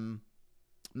Manon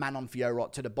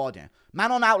Fiorot to the body.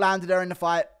 Manon outlanded her in the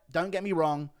fight. Don't get me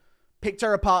wrong. Picked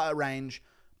her apart at range.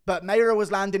 But Mayra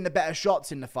was landing the better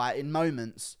shots in the fight in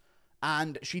moments.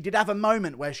 And she did have a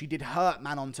moment where she did hurt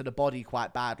Manon to the body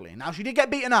quite badly. Now, she did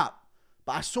get beaten up,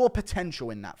 but I saw potential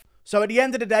in that. So at the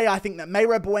end of the day, I think that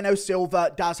Mayra Bueno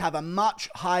Silva does have a much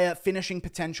higher finishing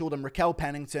potential than Raquel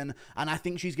Pennington. And I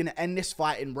think she's going to end this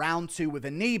fight in round 2 with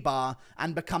a knee bar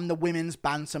and become the women's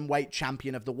bantamweight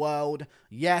champion of the world.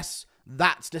 Yes,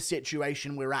 that's the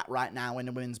situation we're at right now in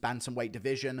the women's bantamweight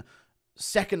division.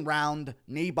 Second round,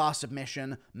 knee bar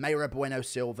submission, Mayra Bueno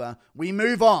Silva. We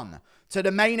move on to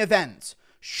the main event.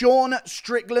 Sean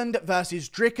Strickland versus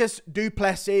Dricus du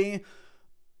Plessis.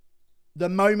 The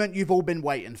moment you've all been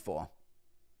waiting for.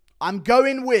 I'm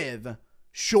going with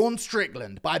Sean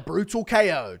Strickland by brutal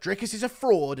KO. Dricus is a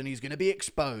fraud and he's going to be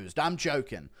exposed. I'm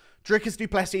joking. Dricus du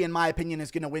Plessis, in my opinion,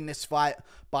 is going to win this fight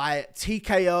by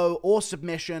TKO or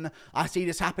submission. I see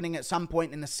this happening at some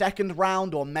point in the second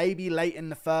round or maybe late in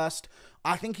the first.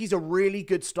 I think he's a really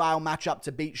good style matchup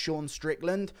to beat Sean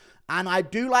Strickland. And I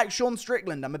do like Sean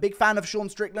Strickland. I'm a big fan of Sean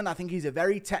Strickland. I think he's a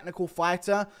very technical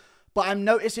fighter. But I'm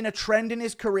noticing a trend in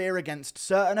his career against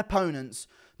certain opponents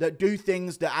that do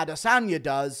things that Adesanya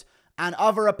does and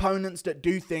other opponents that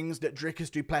do things that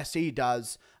Dricus du Plessis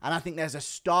does. And I think there's a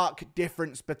stark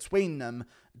difference between them.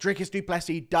 Dricus du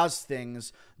Plessis does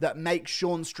things that make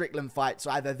Sean Strickland fights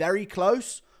either very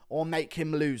close or make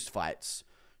him lose fights.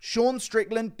 Sean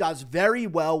Strickland does very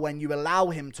well when you allow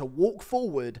him to walk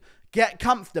forward, get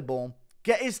comfortable,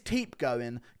 get his teep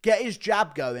going, get his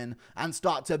jab going, and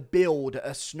start to build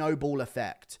a snowball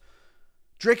effect.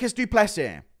 Dricus du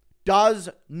Plessis does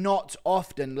not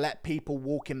often let people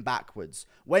walk him backwards.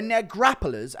 When they're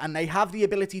grapplers and they have the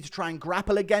ability to try and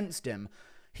grapple against him,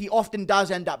 he often does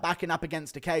end up backing up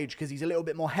against the cage because he's a little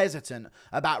bit more hesitant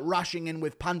about rushing in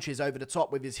with punches over the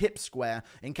top with his hips square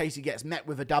in case he gets met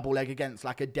with a double leg against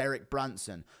like a Derek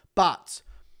Brunson. But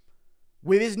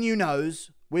with his new nose,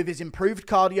 with his improved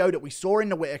cardio that we saw in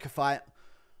the Whittaker fight,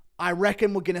 I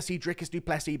reckon we're going to see Dricus du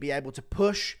Plessis be able to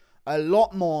push a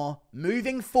lot more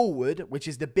moving forward, which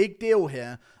is the big deal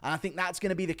here. And I think that's going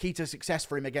to be the key to success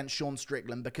for him against Sean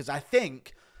Strickland, because I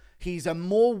think he's a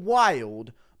more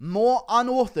wild, more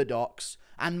unorthodox,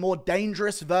 and more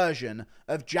dangerous version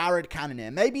of Jared Cannonier.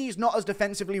 Maybe he's not as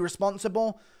defensively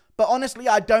responsible, but honestly,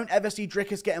 I don't ever see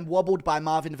Dricus getting wobbled by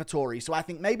Marvin Vettori. So I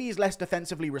think maybe he's less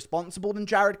defensively responsible than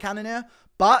Jared Cannonier,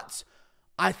 but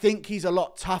I think he's a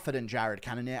lot tougher than Jared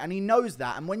Cannonier, and he knows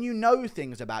that. And when you know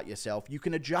things about yourself, you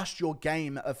can adjust your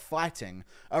game of fighting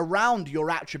around your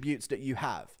attributes that you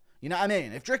have. You know what I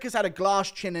mean? If Dricus had a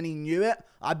glass chin and he knew it,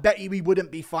 I bet you he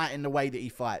wouldn't be fighting the way that he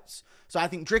fights. So I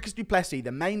think Dricus du Plessis,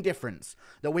 the main difference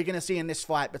that we're going to see in this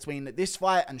fight between this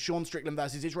fight and Sean Strickland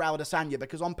versus Israel Adesanya,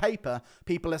 because on paper,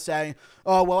 people are saying,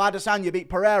 oh, well, Adesanya beat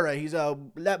Pereira. He's a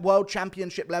world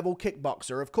championship level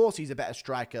kickboxer. Of course he's a better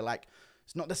striker. Like,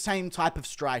 it's not the same type of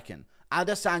striking.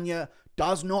 Adesanya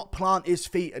does not plant his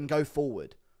feet and go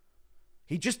forward.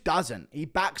 He just doesn't. He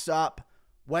backs up,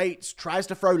 waits, tries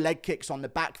to throw leg kicks on the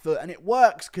back foot, and it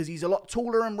works because he's a lot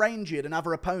taller and rangier than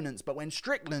other opponents. But when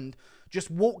Strickland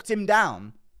just walked him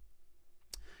down,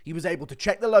 he was able to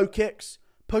check the low kicks,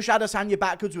 push Adesanya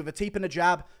backwards with a teep and a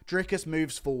jab. Dricus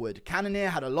moves forward. Cannonier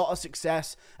had a lot of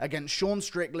success against Sean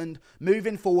Strickland,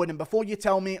 moving forward. And before you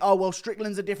tell me, oh, well,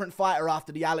 Strickland's a different fighter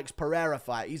after the Alex Pereira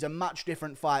fight. He's a much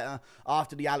different fighter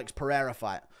after the Alex Pereira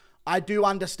fight. I do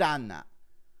understand that.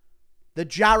 The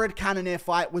Jared Cannonier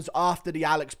fight was after the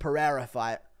Alex Pereira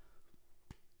fight.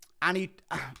 And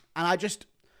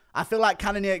I feel like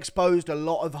Cannonier exposed a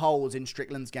lot of holes in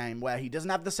Strickland's game where he doesn't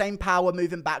have the same power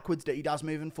moving backwards that he does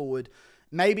moving forward.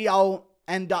 Maybe I'll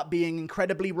end up being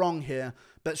incredibly wrong here,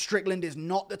 but Strickland is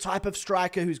not the type of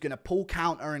striker who's going to pull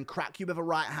counter and crack you with a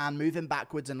right hand moving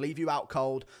backwards and leave you out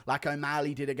cold like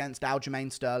O'Malley did against Aljamain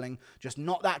Sterling. Just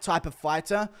not that type of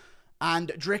fighter. And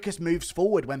Dricus moves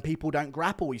forward when people don't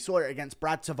grapple. We saw it against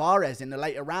Brad Taveras in the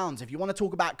later rounds. If you want to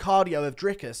talk about cardio of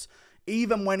Dricus,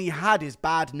 even when he had his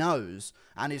bad nose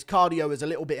and his cardio was a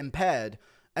little bit impaired,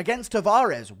 against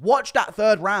Taveras, watch that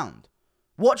third round.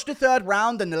 Watch the third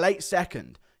round and the late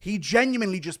second. He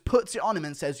genuinely just puts it on him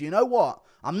and says, you know what?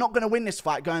 I'm not going to win this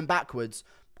fight going backwards.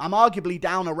 I'm arguably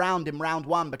down a round in round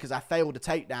one because I failed a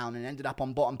takedown and ended up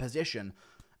on bottom position.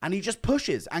 And he just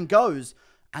pushes and goes.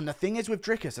 And the thing is with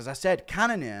Dricus, as I said,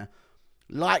 Cannonier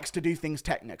likes to do things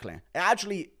technically. It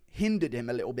actually hindered him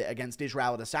a little bit against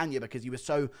Israel Adesanya because he was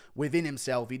so within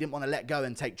himself. He didn't want to let go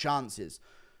and take chances.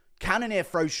 Cannonier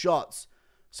throws shots.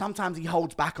 Sometimes he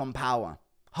holds back on power.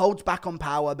 Holds back on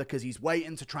power because he's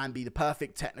waiting to try and be the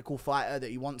perfect technical fighter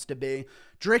that he wants to be.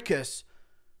 Dricus,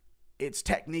 it's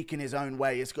technique in his own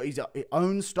way. It's got his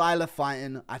own style of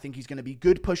fighting. I think he's going to be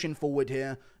good pushing forward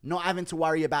here. Not having to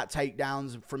worry about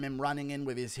takedowns from him running in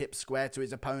with his hips square to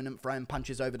his opponent, throwing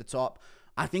punches over the top.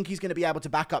 I think he's going to be able to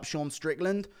back up Sean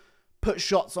Strickland, put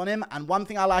shots on him. And one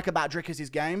thing I like about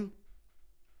Dricus' game,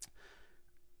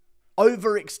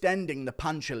 overextending the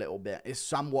punch a little bit is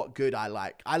somewhat good. I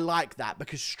like that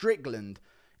because Strickland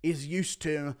is used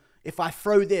to, if I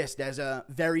throw this, there's a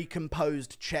very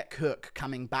composed check hook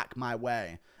coming back my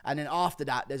way. And then after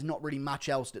that, there's not really much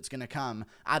else that's going to come.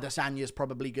 Adesanya's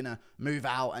probably going to move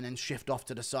out and then shift off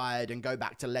to the side and go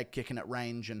back to leg kicking at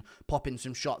range and popping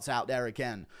some shots out there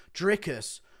again.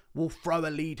 Dricus will throw a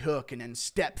lead hook and then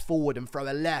step forward and throw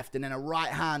a left and then a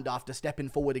right hand after stepping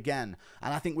forward again.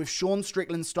 And I think with Sean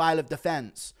Strickland's style of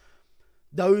defense,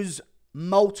 those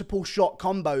multiple shot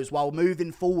combos while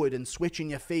moving forward and switching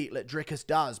your feet like Dricus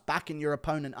does, backing your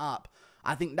opponent up,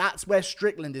 I think that's where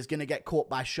Strickland is going to get caught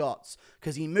by shots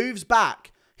because he moves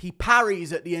back, he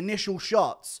parries at the initial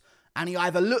shots, and he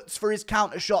either looks for his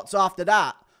counter shots after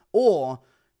that, or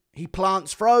he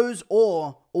plants throws,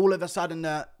 or all of a sudden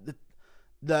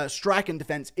the strike and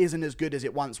defense isn't as good as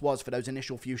it once was for those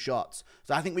initial few shots.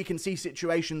 So I think we can see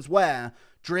situations where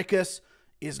Dricus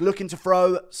is looking to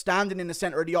throw, standing in the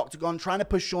center of the octagon, trying to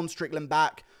push Sean Strickland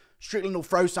back. Strickland will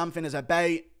throw something as a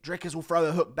bait. Dricus will throw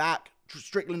a hook back.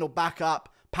 Strickland will back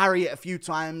up, parry it a few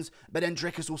times, but then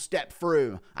Dricus will step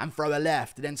through and throw a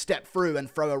left, then step through and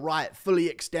throw a right, fully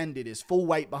extended, his full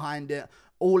weight behind it,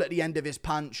 all at the end of his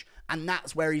punch. And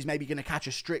that's where he's maybe going to catch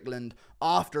a Strickland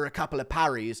after a couple of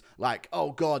parries, like,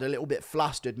 oh God, a little bit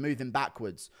flustered, moving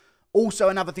backwards. Also,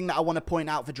 another thing that I want to point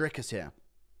out for Dricus here,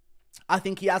 I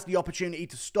think he has the opportunity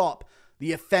to stop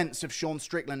the offense of Sean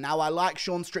Strickland. Now, I like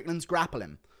Sean Strickland's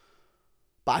grappling,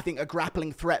 but I think a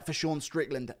grappling threat for Sean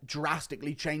Strickland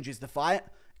drastically changes the fight.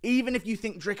 Even if you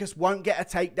think Dricus won't get a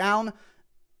takedown,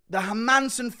 the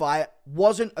Hermansson fight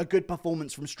wasn't a good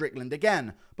performance from Strickland.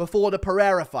 Again, before the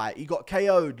Pereira fight, he got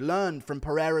KO'd, learned from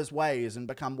Pereira's ways and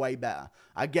become way better.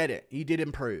 I get it. He did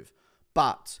improve.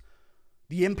 But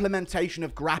the implementation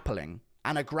of grappling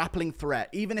and a grappling threat,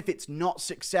 even if it's not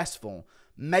successful,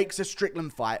 makes a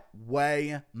Strickland fight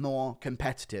way more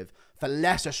competitive for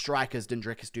lesser strikers than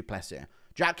Dricus du Plessis.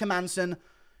 Jack Hermansson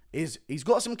he's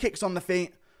got some kicks on the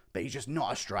feet, but he's just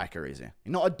not a striker, is he?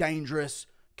 He's not a dangerous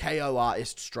KO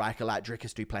artist striker like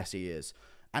Dricus du Plessis is.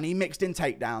 And he mixed in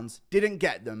takedowns, didn't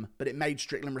get them, but it made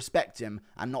Strickland respect him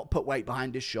and not put weight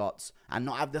behind his shots and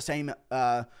not have the same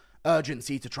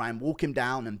urgency to try and walk him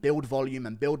down and build volume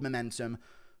and build momentum.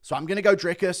 So I'm going to go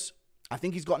Dricus. I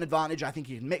think he's got an advantage. I think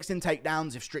he can mix in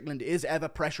takedowns if Strickland is ever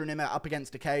pressuring him up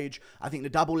against a cage. I think the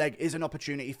double leg is an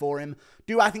opportunity for him.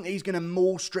 Do I think that he's going to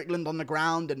maul Strickland on the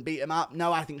ground and beat him up?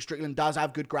 No, I think Strickland does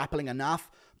have good grappling enough,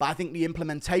 but I think the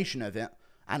implementation of it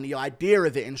and the idea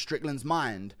of it in Strickland's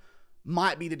mind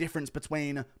might be the difference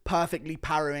between perfectly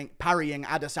parrying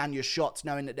Adesanya's shots,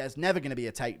 knowing that there's never going to be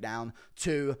a takedown,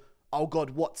 to, oh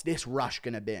God, what's this rush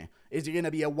going to be? Is it going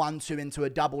to be a 1-2 into a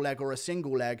double leg or a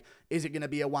single leg? Is it going to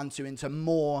be a 1-2 into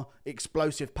more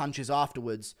explosive punches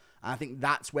afterwards? And I think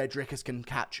that's where Dricus can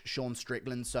catch Sean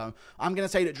Strickland. So I'm going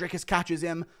to say that Dricus catches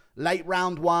him late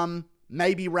round 1,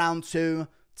 maybe round 2,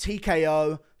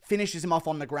 TKO, finishes him off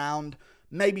on the ground.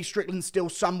 Maybe Strickland's still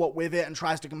somewhat with it and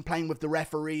tries to complain with the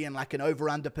referee in like an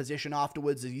over-under position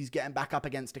afterwards as he's getting back up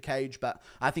against a cage. But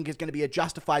I think it's going to be a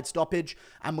justified stoppage.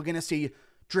 And we're going to see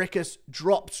Dricus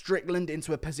drop Strickland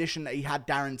into a position that he had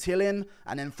Darren Till in.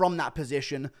 And then from that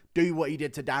position, do what he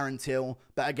did to Darren Till,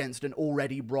 but against an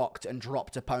already rocked and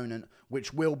dropped opponent,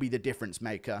 which will be the difference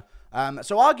maker.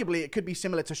 So arguably, it could be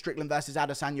similar to Strickland versus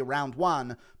Adesanya round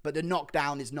 1, but the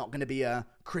knockdown is not going to be a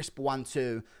crisp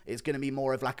 1-2. It's going to be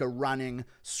more of like a running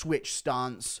switch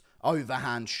stance,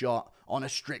 overhand shot on a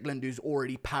Strickland who's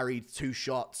already parried 2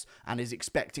 shots and is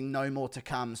expecting no more to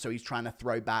come, so he's trying to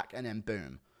throw back and then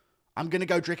boom. I'm going to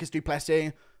go Dricus du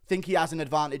Plessis. Think he has an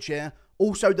advantage here.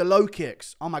 Also, the low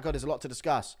kicks. Oh my God, there's a lot to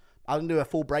discuss. I'm going to do a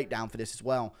full breakdown for this as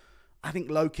well. I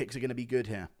think low kicks are going to be good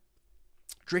here.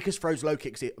 Dricus throws low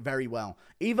kicks very well.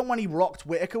 Even when he rocked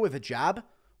Whittaker with a jab,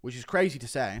 which is crazy to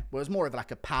say, but it was more of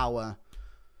like a power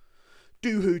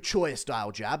Doohoo Choi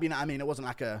style jab. You know what I mean? It wasn't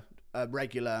like a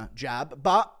regular jab.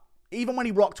 But even when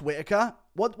he rocked Whittaker,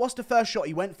 what's the first shot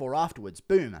he went for afterwards?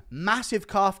 Boom. Massive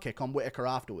calf kick on Whittaker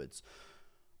afterwards.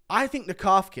 I think the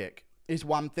calf kick is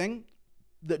one thing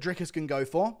that Dricus can go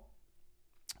for.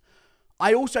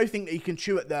 I also think that he can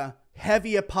chew at the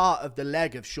heavier part of the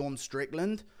leg of Sean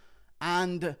Strickland.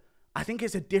 And I think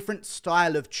it's a different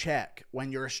style of check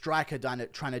when you're a striker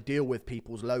trying to deal with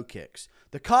people's low kicks.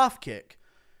 The calf kick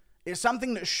is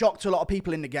something that shocked a lot of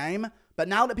people in the game. But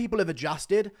now that people have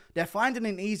adjusted, they're finding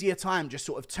an easier time just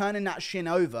sort of turning that shin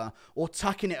over or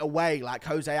tucking it away like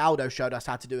Jose Aldo showed us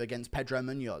how to do against Pedro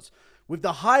Munoz. With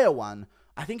the higher one,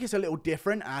 I think it's a little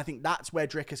different, and I think that's where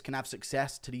Dricus can have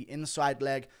success to the inside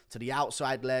leg, to the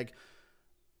outside leg.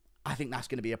 I think that's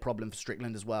going to be a problem for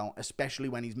Strickland as well, especially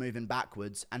when he's moving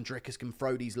backwards and Dricus can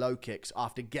throw these low kicks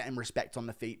after getting respect on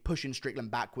the feet, pushing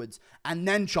Strickland backwards, and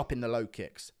then chopping the low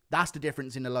kicks. That's the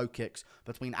difference in the low kicks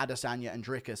between Adesanya and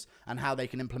Dricus and how they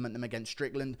can implement them against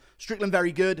Strickland. Strickland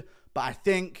very good, but I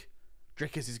think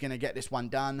Dricus is going to get this one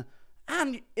done.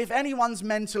 And if anyone's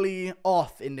mentally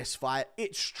off in this fight,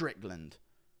 it's Strickland.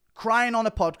 Crying on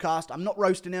a podcast. I'm not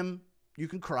roasting him. You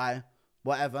can cry.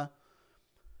 Whatever.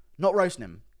 Not roasting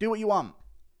him. Do what you want.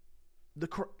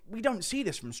 We don't see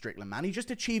this from Strickland, man. He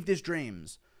just achieved his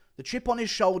dreams. The chip on his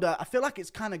shoulder, I feel like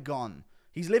it's kind of gone.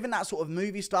 He's living that sort of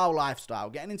movie-style lifestyle,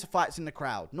 getting into fights in the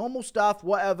crowd. Normal stuff,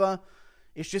 whatever.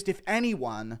 It's just if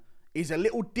anyone is a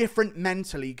little different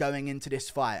mentally going into this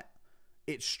fight,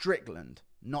 it's Strickland,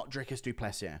 not Dricus du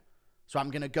Plessis. So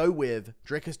I'm going to go with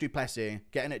Dricus du Plessis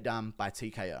getting it done by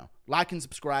TKO. Like and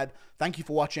subscribe. Thank you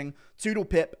for watching. Toodle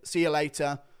pip. See you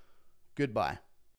later. Goodbye.